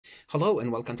Hello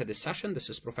and welcome to this session. This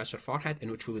is Professor Farhat,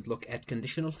 in which we would look at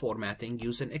conditional formatting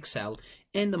using Excel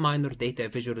and the minor data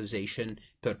visualization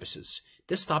purposes.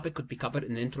 This topic could be covered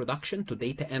in Introduction to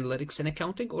Data Analytics and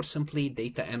Accounting or simply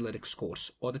Data Analytics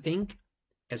course, auditing,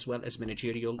 as well as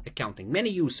managerial accounting. Many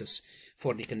uses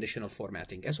for the conditional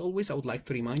formatting. As always, I would like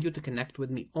to remind you to connect with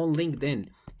me on LinkedIn.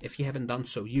 If you haven't done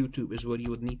so, YouTube is where you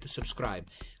would need to subscribe.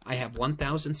 I have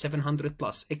 1,700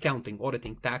 plus accounting,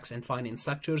 auditing, tax, and finance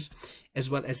lectures, as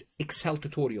well as Excel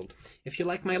tutorial. If you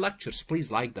like my lectures, please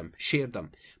like them, share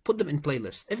them, put them in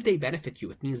playlists. If they benefit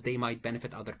you, it means they might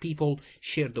benefit other people.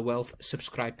 Share the wealth,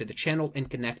 subscribe to the channel, and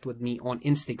connect with me on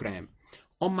Instagram.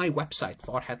 On my website,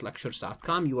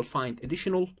 farhatlectures.com, you will find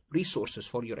additional resources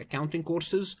for your accounting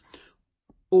courses,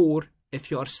 or if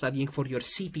you are studying for your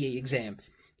CPA exam.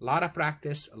 A lot of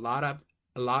practice, a lot of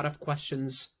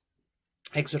questions,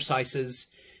 exercises,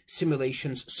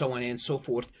 simulations, so on and so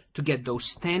forth, to get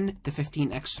those 10 to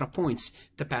 15 extra points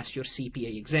to pass your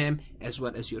CPA exam, as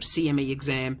well as your CMA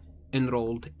exam,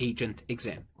 enrolled agent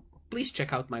exam. Please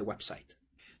check out my website.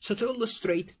 So to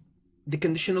illustrate the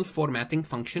conditional formatting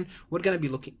function, we're going to be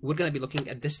looking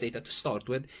at this data to start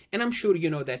with, and I'm sure you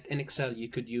know that in Excel you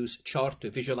could use chart to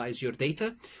visualize your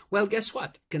data. Well, guess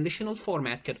what? Conditional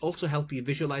format can also help you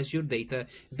visualize your data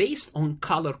based on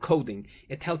color coding.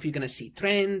 It helps you see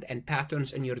trend and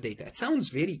patterns in your data. It sounds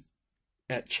very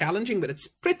challenging, but it's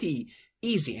pretty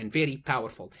easy and very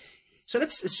powerful. So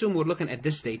let's assume we're looking at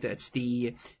this data. It's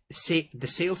the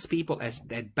salespeople as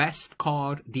the best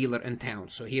car dealer in town.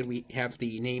 So here we have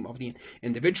the name of the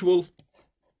individual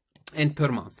and per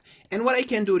month. And what I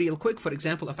can do real quick, for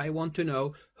example, if I want to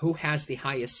know who has the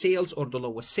highest sales or the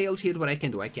lowest sales, here what I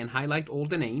can do, I can highlight all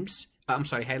the names.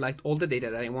 Highlight all the data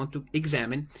that I want to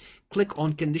examine, click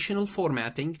on conditional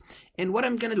formatting, and what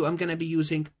I'm going to do, I'm going to be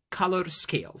using color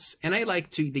scales. And I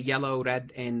like the yellow,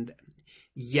 red, and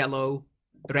yellow,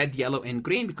 and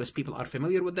green, because people are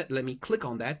familiar with that. Let me click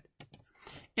on that.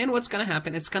 And what's going to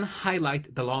happen, it's going to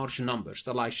highlight the large numbers,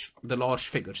 the large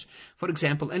figures. For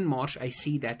example, in March, I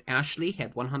see that Ashley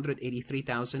had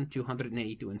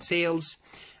 183,282 in sales.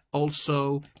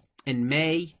 Also, in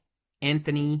May,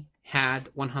 Anthony had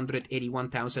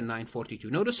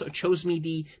 181,942. Notice it shows me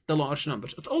the large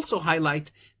numbers. It also highlights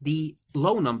the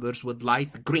low numbers with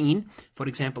light green. For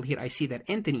example, here I see that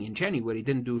Anthony in January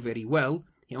didn't do very well.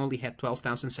 He only had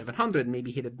 12,700.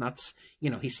 Maybe he did not,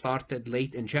 he started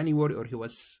late in January, or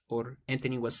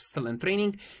Anthony was still in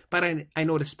training. But I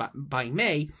noticed by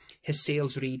May, his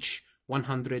sales reached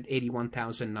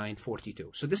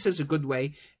 181,942. So this is a good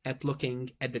way at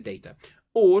looking at the data.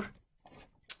 Or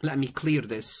let me clear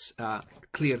this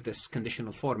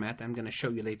conditional format. I'm going to show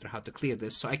you later how to clear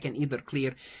this. So I can either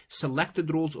clear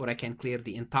selected rules, or I can clear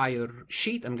the entire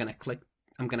sheet. I'm going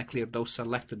to clear those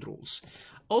selected rules.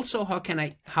 Also, how can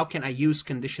I use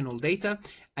conditional data?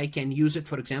 I can use it,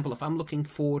 for example, if I'm looking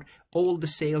for all the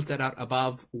sales that are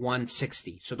above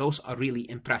 160. So those are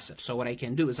really impressive. So what I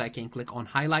can do is I can click on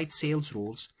highlight sales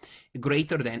rules,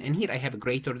 greater than, and here I have a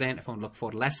greater than. If I look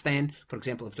for less than, for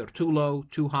example, if they're too low,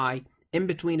 too high, in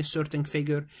between a certain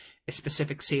figure, a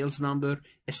specific sales number,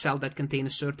 a cell that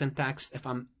contains a certain text. If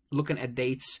I'm looking at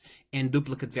dates and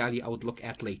duplicate value, I would look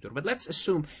at later. But let's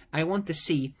assume I want to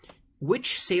see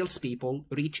which salespeople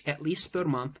reach at least per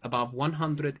month above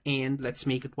 100, and let's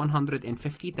make it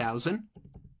 150,000.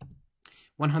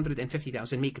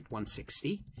 150,000, make it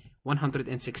 160.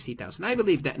 160,000. I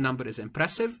believe that number is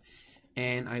impressive,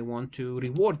 and I want to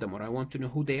reward them, or I want to know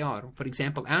who they are. For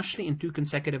example, Ashley in 2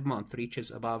 consecutive months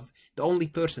reaches above, the only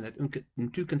person that in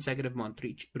 2 consecutive months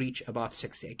reach above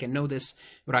 60. I can know this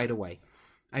right away.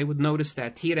 I would notice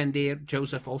that here and there,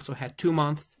 Joseph also had 2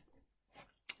 months.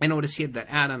 I notice here that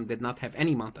Adam did not have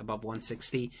any month above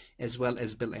 160, as well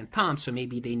as Bill and Tom, so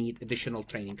maybe they need additional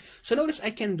training. So notice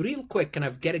I can real quick kind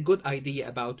of get a good idea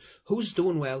about who's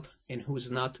doing well and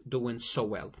who's not doing so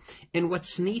well. And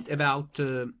what's neat about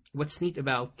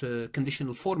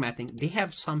conditional formatting, they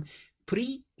have some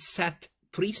preset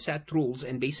rules,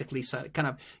 and basically kind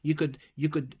of you could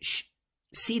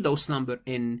see those numbers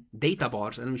in data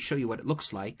bars, and let me show you what it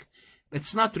looks like.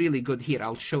 It's not really good here.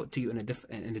 I'll show it to you in a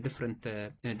different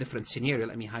scenario.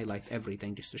 Let me highlight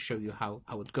everything just to show you how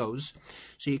it goes.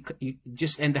 So you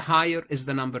just, and the higher is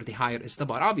the number, the higher is the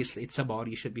bar. Obviously, it's a bar.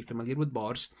 You should be familiar with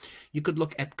bars. You could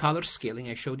look at color scaling.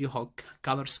 I showed you how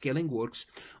color scaling works.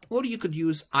 Or you could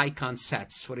use icon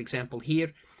sets. For example,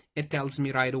 here it tells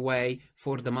me right away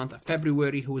for the month of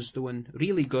February who is doing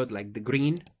really good, like the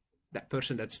green, that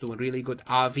person that's doing really good,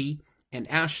 Avi and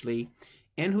Ashley.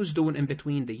 And who's doing in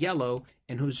between the yellow,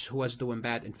 and who was doing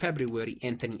bad in February,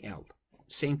 Anthony L.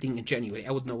 Same thing in January.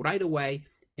 I would know right away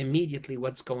immediately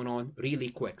what's going on really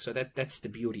quick. So that's the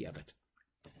beauty of it.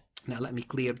 Now let me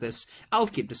clear this. I'll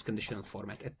keep this conditional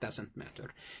format. It doesn't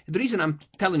matter. The reason I'm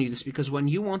telling you this, because when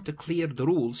you want to clear the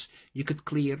rules, you could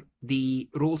clear the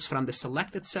rules from the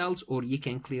selected cells, or you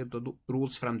can clear the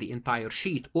rules from the entire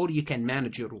sheet, or you can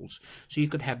manage your rules. So you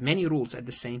could have many rules at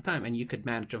the same time and you could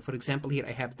manage them. For example, here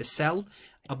I have the cell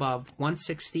above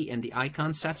 160 and the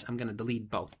icon sets. I'm going to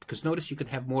delete both, because notice you could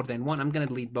have more than one. I'm going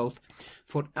to delete both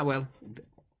for, well,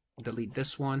 delete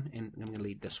this one and I'm going to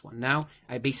delete this one. Now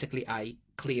I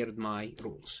cleared my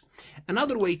rules.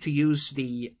 Another way to use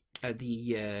the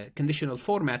conditional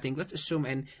formatting, let's assume,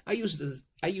 and I use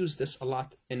this a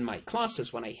lot in my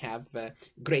classes when I have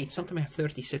grades. Sometimes I have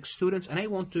 36 students and I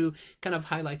want to kind of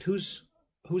highlight who's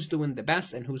doing the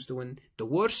best and who's doing the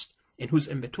worst and who's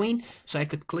in between. So I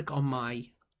could click on my,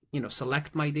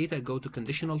 select my data, go to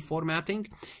conditional formatting,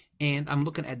 and I'm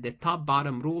looking at the top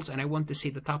bottom rules and I want to see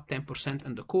the top 10%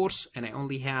 in the course, and I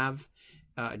only have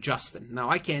Justin. Now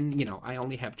I can, I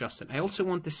only have Justin. I also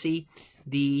want to see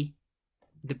the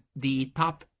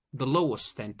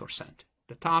lowest 10%,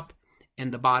 the top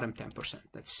and the bottom 10%.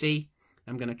 Let's see.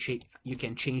 I'm gonna change. You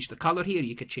can change the color here.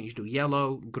 You could change to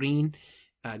yellow, green,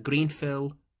 green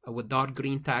fill with dark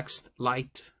green text,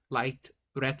 light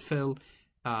red fill,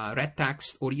 red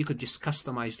text, or you could just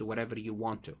customize to whatever you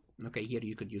want to. Okay, here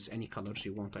you could use any colors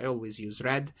you want. I always use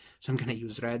red, so I'm going to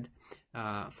use red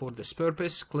for this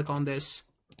purpose. Click on this,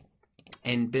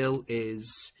 and Bill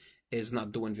is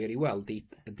not doing very well. The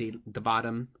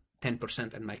bottom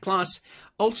 10% in my class.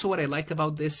 Also, what I like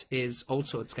about this is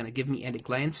also it's going to give me at a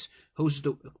glance who's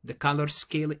the color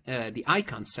scale, the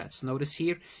icon sets. Notice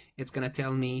here it's going to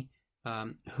tell me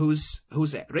who's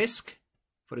at risk.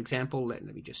 For example, let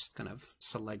me just kind of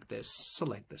select this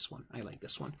one. I like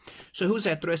this one. So who's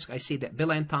at risk? I see that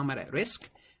Bill and Tom are at risk.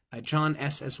 John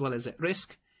S. as well as at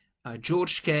risk.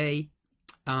 George K.,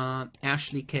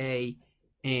 Ashley K.,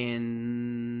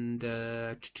 and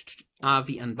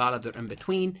Avi and Balad are in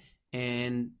between.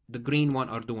 And the green one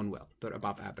are doing well. They're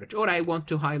above average. Or I want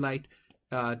to highlight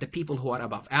the people who are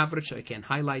above average. So I can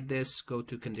highlight this, go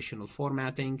to conditional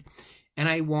formatting. And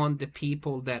I want the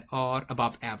people that are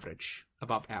above average.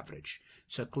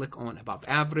 So click on above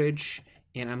average,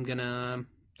 and I'm gonna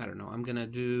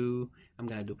do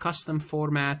custom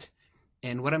format,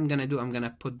 and what I'm gonna do, I'm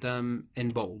gonna put them in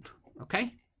bold.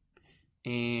 Okay,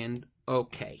 and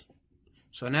okay.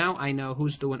 So now I know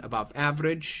who's doing above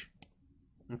average.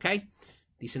 Okay,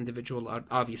 these individuals are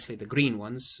obviously the green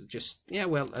ones,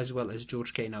 as well as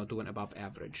George K. now doing above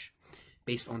average,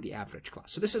 based on the average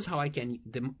class. So this is how I can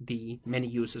the many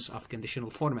uses of conditional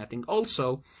formatting.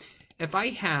 Also, if I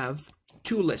have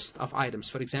two lists of items,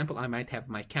 for example, I might have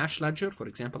my cash ledger. For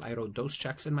example, I wrote those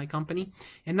checks in my company,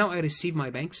 and now I receive my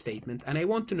bank statement, and I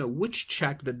want to know which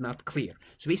check did not clear.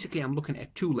 So basically, I'm looking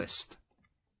at two lists.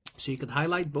 So you could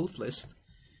highlight both lists,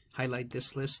 highlight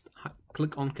this list,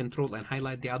 click on Control and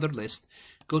highlight the other list,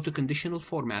 go to conditional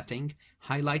formatting,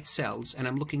 highlight cells, and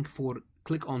I'm looking for,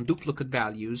 click on duplicate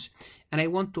values, and I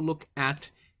want to look at,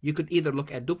 you could either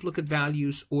look at duplicate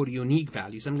values or unique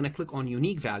values. I'm going to click on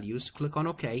unique values, click on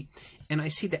OK, and I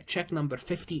see that check number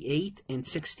 58 and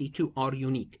 62 are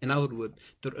unique. In other words,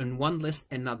 they're in one list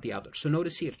and not the other. So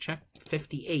notice here, check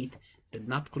 58 did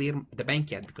not clear the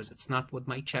bank yet because it's not with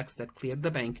my checks that cleared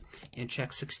the bank, and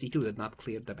check 62 did not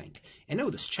clear the bank. And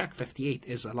notice check 58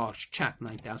 is a large check,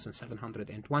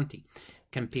 9,720,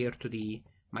 compared to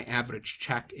my average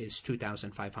check is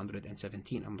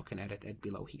 2,517. I'm looking at it at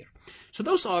below here. So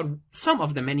those are some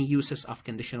of the many uses of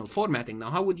conditional formatting.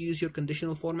 Now, how would you use your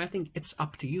conditional formatting? It's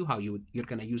up to you how you're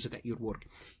going to use it at your work.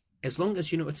 As long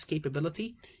as you know its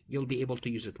capability, you'll be able to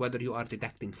use it, whether you are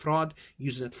detecting fraud,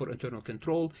 using it for internal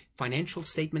control, financial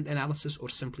statement analysis, or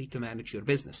simply to manage your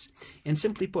business. And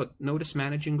simply put, notice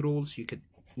managing rules, you could,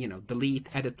 delete,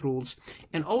 edit rules,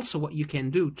 and also what you can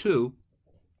do too,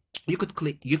 you could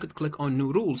click on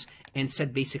new rules and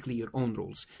set basically your own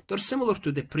rules. They're similar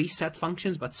to the preset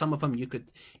functions, but some of them you could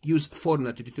use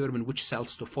formula to determine which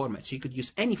cells to format. So you could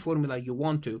use any formula you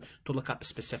want to look up a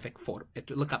specific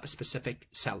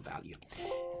cell value.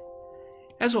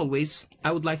 As always,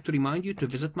 I would like to remind you to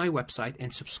visit my website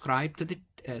and subscribe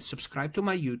to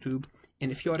my YouTube.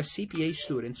 And if you are a CPA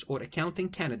student or accounting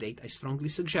candidate, I strongly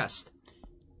suggest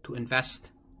to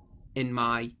invest in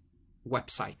my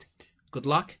website. Good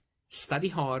luck. Study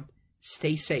hard,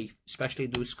 stay safe, especially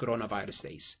those coronavirus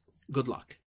days. Good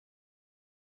luck.